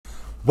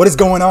What is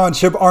going on,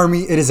 SHIB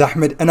Army? It is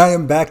Ahmed, and I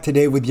am back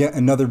today with yet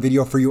another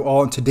video for you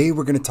all. And today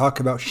we're going to talk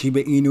about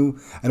Shiba Inu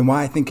and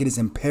why I think it is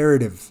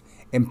imperative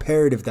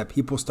that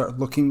people start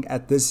looking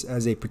at this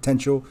as a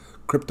potential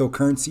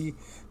cryptocurrency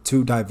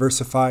to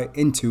diversify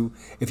into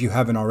if you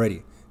haven't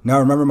already. Now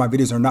remember, my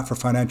videos are not for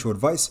financial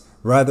advice.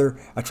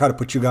 Rather, I try to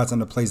put you guys on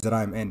the place that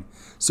I'm in.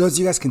 So as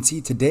you guys can see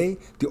today,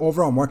 the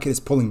overall market is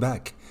pulling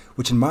back,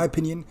 which in my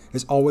opinion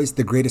is always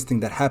the greatest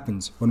thing that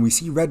happens. When we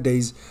see red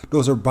days,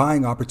 those are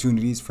buying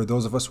opportunities for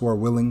those of us who are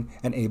willing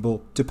and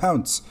able to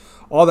pounce.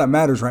 All that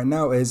matters right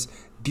now is,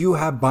 do you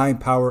have buying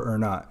power or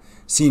not?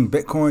 Seeing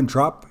Bitcoin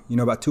drop,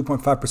 about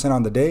 2.5%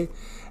 on the day,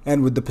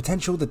 and with the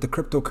potential that the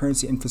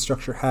cryptocurrency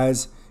infrastructure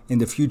has in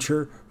the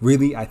future,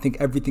 really, I think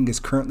everything is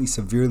currently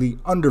severely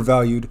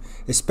undervalued,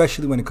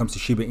 especially when it comes to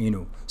Shiba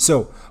Inu.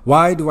 So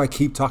why do I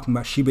keep talking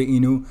about Shiba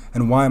Inu,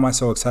 and why am I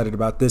so excited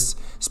about this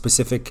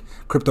specific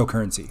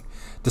cryptocurrency?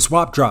 The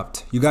swap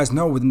dropped. You guys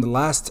know within the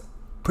last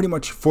pretty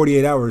much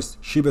 48 hours,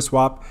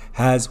 SHIBASWAP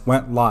has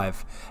went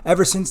live.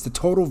 Ever since the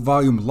total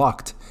volume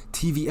locked,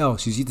 TVL,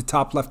 so you see the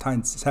top left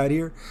hand side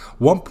here,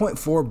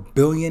 1.4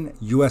 billion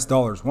US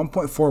dollars,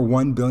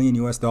 1.41 billion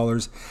US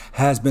dollars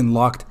has been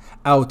locked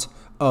out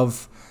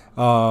of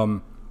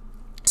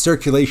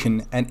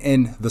circulation and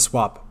in the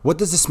swap. What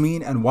does this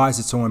mean and why is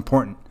it so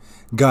important?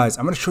 Guys,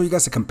 I'm going to show you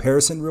guys a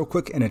comparison real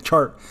quick in a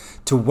chart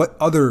to what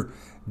other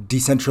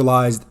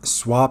decentralized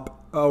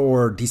swap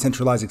or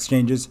decentralized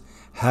exchanges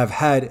have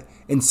had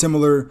in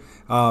similar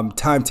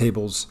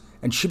timetables,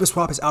 and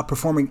SHIBASWAP is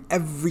outperforming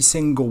every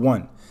single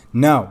one.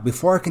 Now,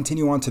 before I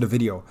continue on to the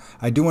video,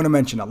 I do want to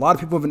mention a lot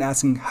of people have been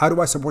asking, how do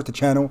I support the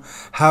channel?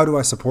 How do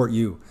I support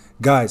you?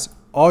 Guys,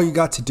 all you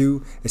got to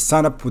do is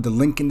sign up with the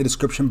link in the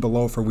description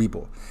below for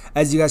Webull.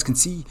 As you guys can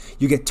see,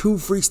 you get 2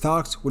 free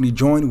stocks when you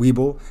join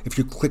Webull if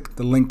you click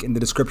the link in the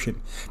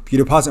description. If you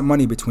deposit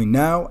money between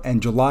now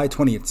and July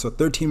 20th, so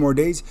 13 more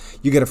days,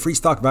 you get a free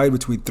stock valued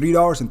between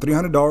 $3 and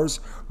 $300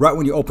 right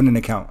when you open an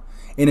account.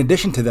 In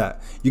addition to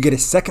that, you get a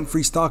second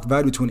free stock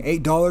valued between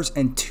 $8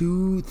 and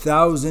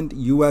 2,000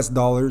 US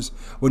dollars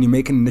when you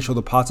make an initial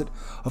deposit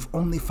of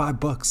only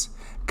 $5.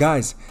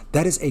 Guys,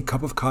 that is a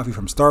cup of coffee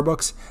from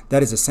Starbucks.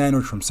 That is a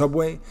sandwich from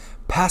Subway.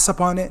 Pass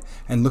up on it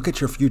and look at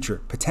your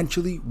future.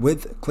 Potentially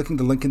with clicking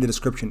the link in the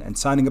description and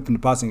signing up and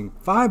depositing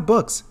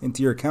 $5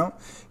 into your account,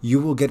 you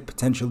will get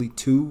potentially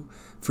 2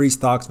 free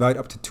stocks valued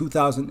up to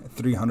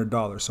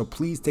 $2,300. So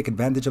please take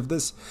advantage of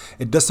this.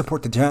 It does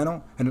support the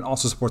channel and it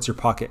also supports your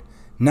pocket.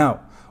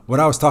 Now, what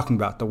I was talking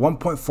about, the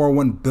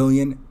 1.41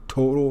 billion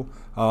total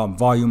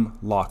volume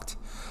locked.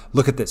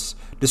 Look at this.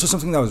 This was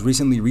something that was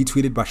recently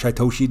retweeted by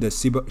Shytoshi, the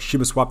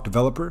SHIBASWAP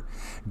developer.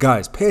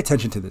 Guys, pay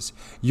attention to this.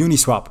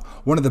 Uniswap,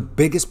 one of the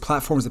biggest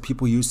platforms that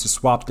people use to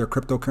swap their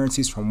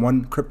cryptocurrencies from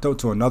one crypto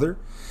to another,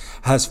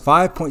 has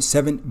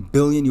 5.7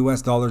 billion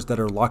US dollars that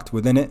are locked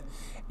within it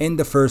in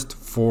the first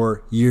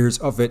 4 years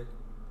of it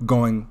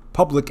going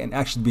public and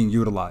actually being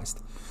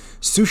utilized.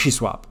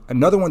 SushiSwap,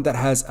 another one that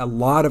has a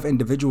lot of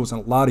individuals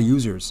and a lot of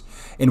users.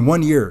 In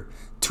 1 year,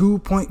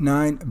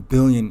 2.9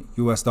 billion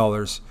US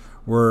dollars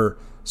were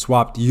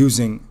swapped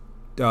using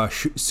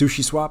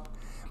SushiSwap.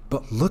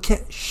 But look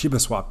at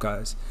SHIBASWAP,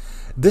 guys.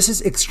 This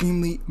is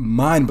extremely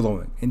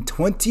mind-blowing. In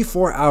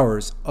 24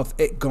 hours of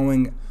it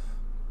going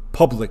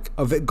public,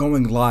 of it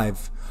going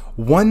live,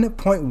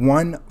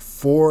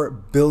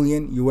 1.14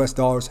 billion US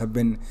dollars have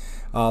been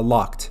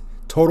locked.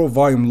 Total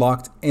volume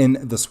locked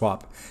in the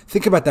swap.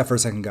 Think about that for a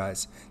second,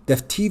 guys. The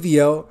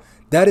TVL,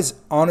 that is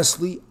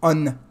honestly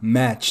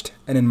unmatched.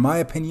 And in my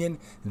opinion,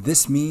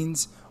 this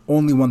means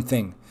only one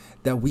thing,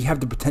 that we have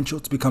the potential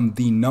to become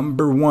the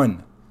number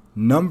one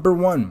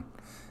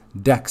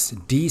DEX,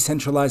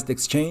 decentralized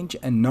exchange,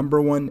 and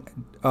number one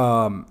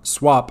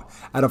swap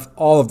out of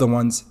all of the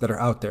ones that are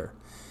out there.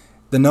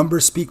 The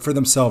numbers speak for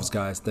themselves,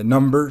 guys. The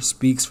number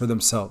speaks for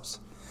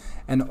themselves.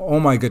 And oh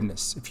my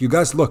goodness, if you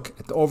guys look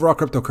at the overall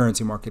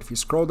cryptocurrency market, if you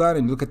scroll down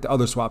and you look at the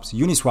other swaps,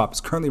 Uniswap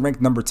is currently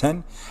ranked number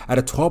 10 at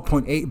a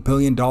 $12.8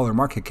 billion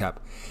market cap.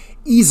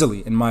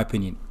 Easily, in my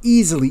opinion,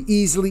 easily,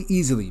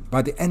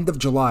 by the end of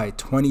July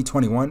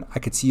 2021, I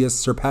could see us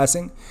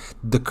surpassing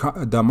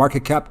the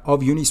market cap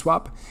of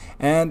Uniswap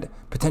and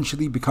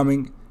potentially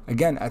becoming,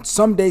 again, at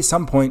some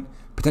point,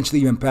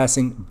 potentially even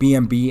passing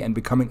BNB and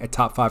becoming a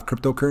top 5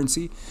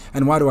 cryptocurrency.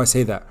 And why do I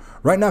say that?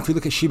 Right now, if you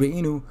look at Shiba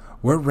Inu,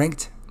 we're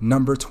ranked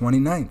number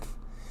 29th,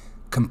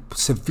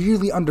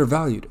 severely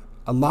undervalued.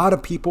 A lot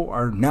of people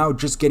are now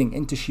just getting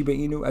into Shiba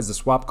Inu as the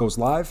swap goes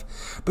live,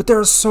 but there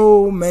are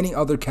so many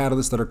other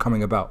catalysts that are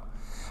coming about.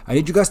 I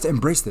need you guys to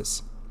embrace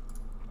this.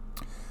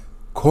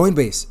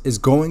 Coinbase is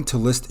going to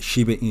list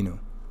Shiba Inu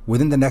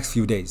within the next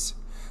few days.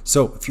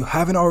 So if you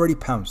haven't already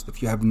pounced,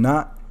 if you have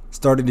not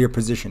started your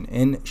position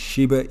in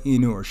Shiba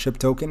Inu or SHIB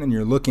token and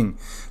you're looking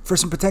for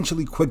some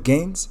potentially quick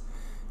gains,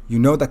 you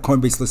know that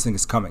Coinbase listing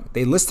is coming.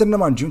 They listed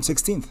them on June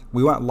 16th.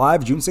 We went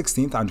live June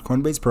 16th on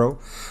Coinbase Pro,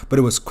 but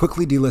it was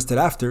quickly delisted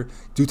after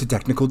due to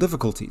technical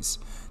difficulties.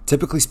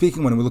 Typically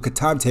speaking, when we look at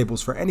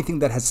timetables for anything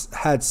that has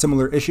had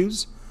similar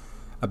issues,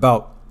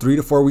 about 3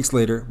 to 4 weeks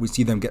later, we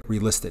see them get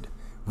relisted.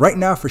 Right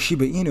now for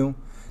Shiba Inu,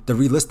 the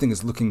relisting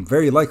is looking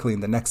very likely in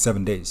the next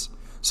 7 days.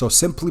 So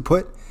simply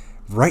put,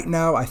 right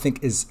now I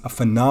think is a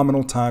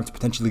phenomenal time to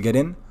potentially get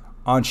in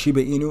on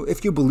Shiba Inu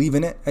if you believe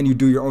in it and you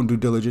do your own due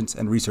diligence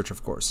and research,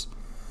 of course.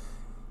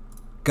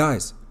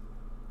 Guys,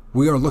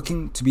 we are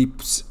looking to be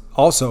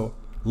also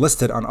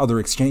listed on other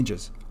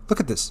exchanges. Look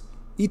at this,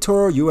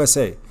 eToro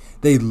USA.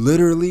 They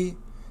literally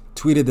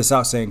tweeted this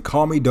out saying,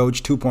 "Call me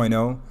Doge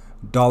 2.0,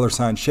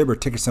 $SHIB or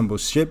ticker symbol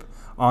SHIB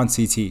on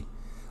CT."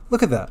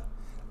 Look at that.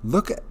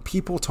 Look at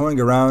people toying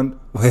around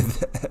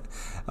with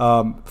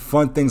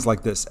fun things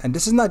like this. And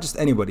this is not just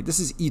anybody. This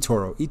is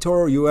eToro.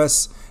 eToro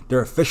US, their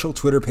official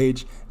Twitter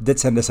page, did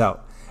send this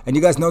out. And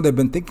you guys know they've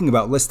been thinking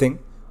about listing,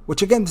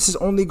 which again, this is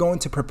only going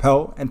to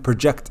propel and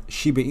project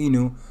Shiba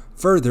Inu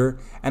further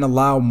and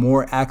allow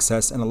more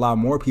access and allow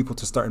more people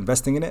to start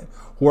investing in it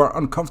who are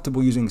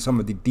uncomfortable using some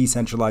of the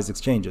decentralized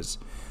exchanges.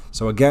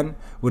 So again,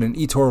 with an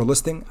eToro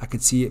listing, I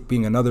could see it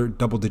being another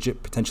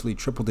double-digit, potentially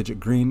triple-digit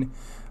green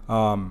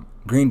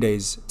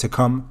days to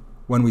come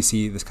when we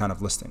see this kind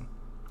of listing.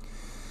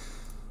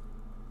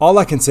 All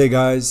I can say,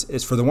 guys,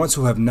 is for the ones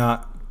who have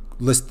not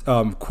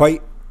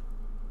quite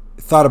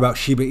thought about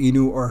Shiba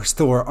Inu or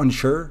still are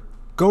unsure,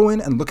 go in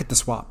and look at the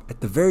swap.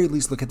 At the very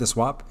least, look at the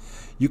swap.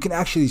 You can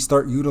actually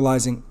start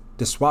utilizing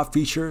the swap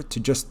feature to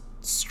just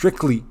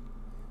strictly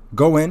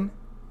go in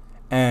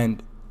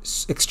and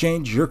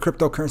exchange your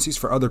cryptocurrencies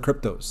for other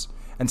cryptos.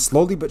 And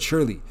slowly but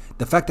surely,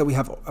 the fact that we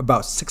have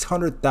about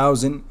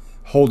 600,000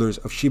 holders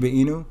of Shiba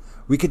Inu,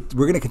 we're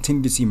going to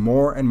continue to see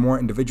more and more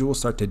individuals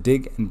start to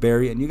dig and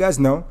bury. And you guys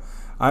know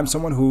I'm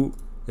someone who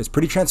is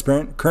pretty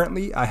transparent.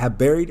 Currently, I have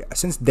buried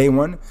since day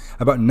one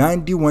about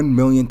 91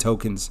 million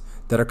tokens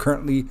that are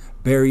currently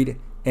buried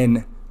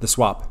in the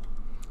swap.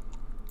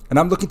 And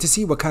I'm looking to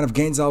see what kind of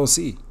gains I will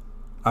see.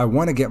 I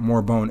want to get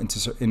more bone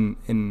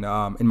in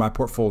my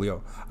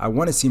portfolio. I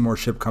want to see more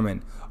SHIB come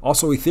in.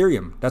 Also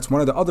Ethereum, that's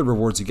one of the other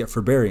rewards you get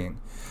for burying.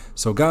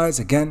 So guys,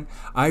 again,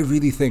 I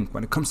really think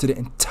when it comes to the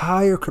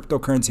entire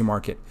cryptocurrency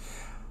market,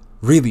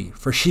 really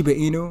for Shiba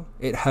Inu,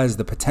 it has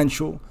the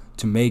potential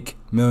to make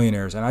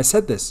millionaires. And I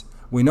said this,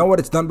 we know what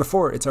it's done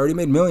before. It's already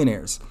made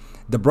millionaires.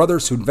 The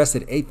brothers who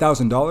invested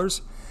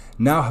 $8,000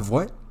 now have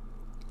what?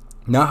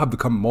 Now have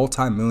become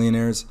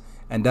multi-millionaires.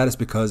 And that is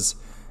because,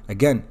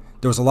 again,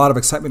 there was a lot of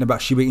excitement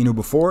about Shiba Inu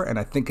before, and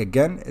I think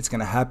again it's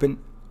going to happen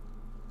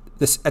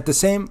with the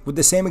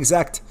same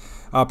exact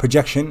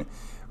projection,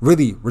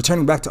 really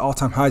returning back to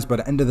all-time highs by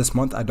the end of this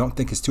month. I don't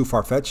think is too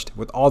far-fetched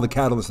with all the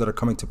catalysts that are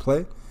coming to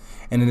play.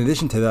 And in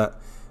addition to that,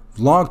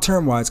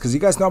 long-term wise, because you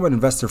guys know I'm an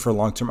investor for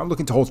long-term, I'm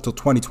looking to hold till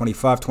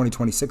 2025,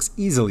 2026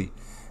 easily.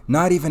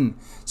 Not even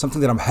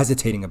something that I'm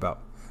hesitating about.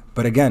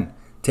 But again,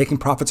 taking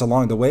profits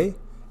along the way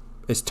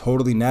is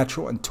totally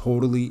natural and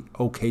totally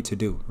okay to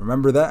do.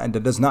 Remember that, and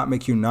that does not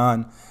make you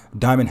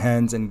non-diamond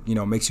hands and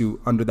makes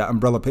you under that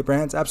umbrella paper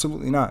hands.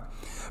 Absolutely not.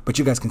 But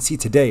you guys can see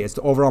today, as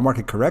the overall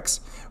market corrects,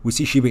 we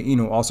see Shiba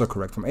Inu also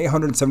correct from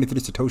 873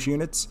 Satoshi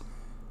units.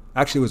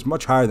 Actually, it was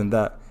much higher than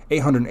that.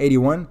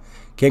 881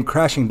 came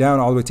crashing down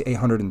all the way to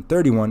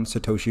 831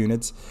 Satoshi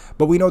units.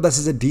 But we know this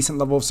is a decent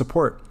level of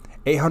support.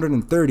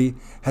 830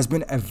 has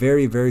been a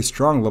very, very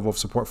strong level of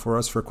support for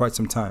us for quite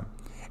some time.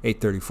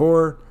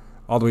 834.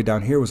 All the way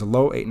down here was a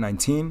low,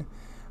 819.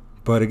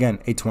 But again,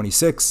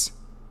 826,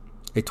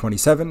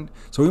 827.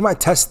 So we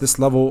might test this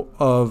level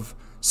of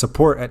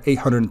support at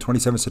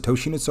 827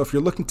 Satoshi units. So if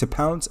you're looking to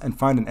pounce and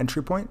find an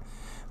entry point,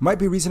 it might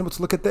be reasonable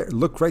to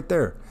look right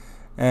there.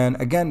 And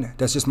again,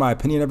 that's just my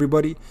opinion,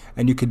 everybody.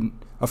 And you can,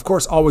 of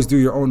course, always do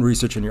your own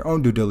research and your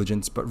own due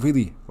diligence. But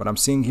really, what I'm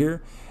seeing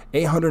here,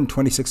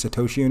 826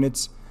 Satoshi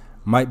units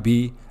might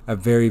be a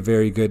very,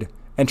 very good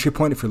entry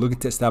point if you're looking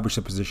to establish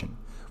a position.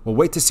 We'll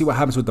wait to see what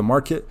happens with the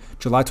market.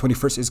 July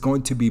 21st is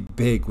going to be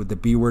big with the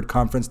B Word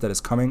conference that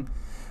is coming.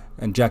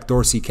 And Jack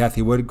Dorsey,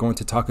 Cathie Wood going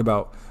to talk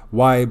about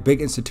why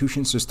big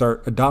institutions should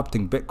start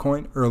adopting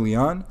Bitcoin early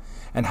on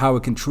and how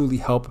it can truly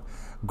help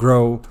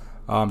grow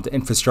the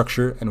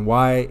infrastructure and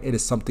why it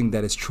is something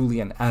that is truly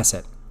an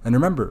asset. And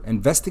remember,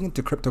 investing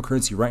into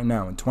cryptocurrency right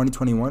now in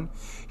 2021,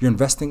 you're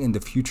investing in the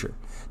future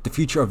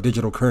of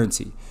digital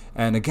currency.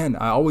 And again,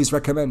 I always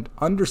recommend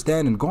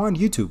understand and go on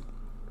YouTube.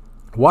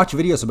 Watch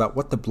videos about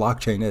what the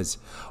blockchain is.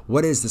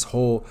 What is this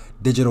whole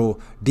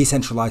digital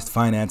decentralized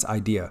finance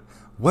idea?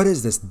 What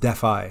is this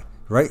DeFi,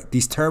 right?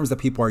 These terms that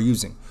people are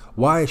using.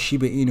 Why is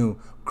Shiba Inu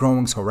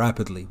growing so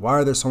rapidly? Why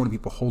are there so many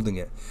people holding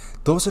it?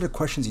 Those are the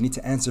questions you need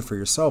to answer for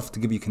yourself to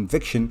give you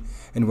conviction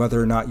in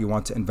whether or not you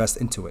want to invest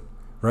into it,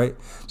 right?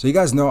 So you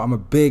guys know I'm a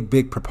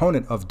big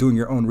proponent of doing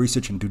your own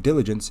research and due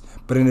diligence.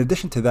 But in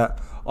addition to that,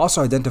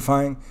 also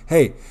identifying,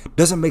 hey,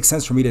 does it make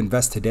sense for me to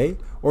invest today?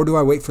 Or do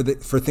I wait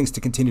for things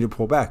to continue to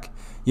pull back?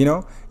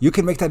 You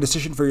can make that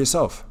decision for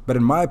yourself. But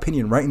in my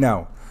opinion, right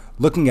now,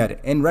 looking at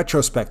it in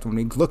retrospect, when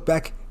we look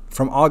back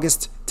from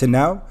August to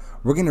now,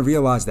 we're going to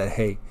realize that,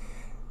 hey,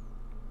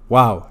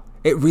 wow,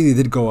 it really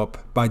did go up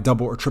by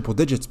double or triple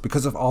digits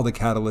because of all the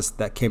catalysts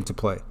that came to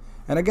play.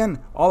 And again,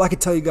 all I can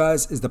tell you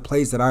guys is the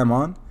plays that I'm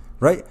on.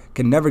 right?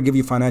 Can never give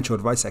you financial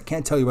advice. I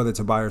can't tell you whether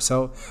to buy or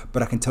sell,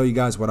 but I can tell you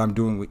guys what I'm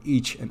doing with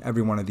each and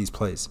every one of these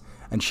plays.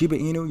 And Shiba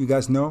Inu, you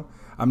guys know,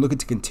 I'm looking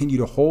to continue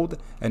to hold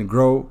and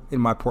grow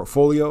in my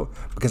portfolio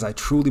because I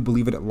truly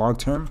believe in it long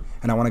term,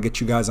 and I want to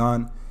get you guys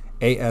on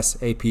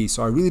ASAP.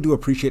 So I really do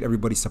appreciate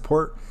everybody's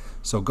support.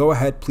 So go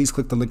ahead, please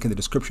click the link in the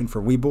description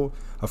for Webull.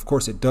 Of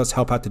course, it does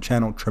help out the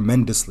channel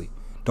tremendously.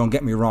 Don't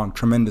get me wrong,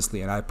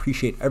 tremendously. And I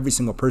appreciate every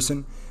single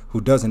person who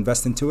does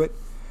invest into it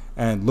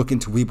and look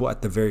into Webull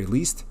at the very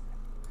least.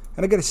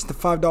 And again, it's just a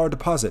 $5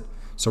 deposit.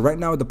 So right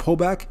now with the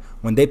pullback,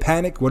 when they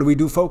panic, what do we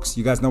do, folks?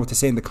 You guys know what to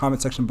say in the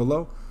comment section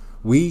below.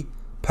 We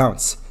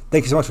pounce.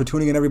 Thank you so much for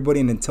tuning in, everybody.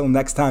 And until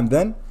next time,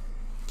 then,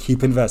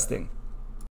 keep investing.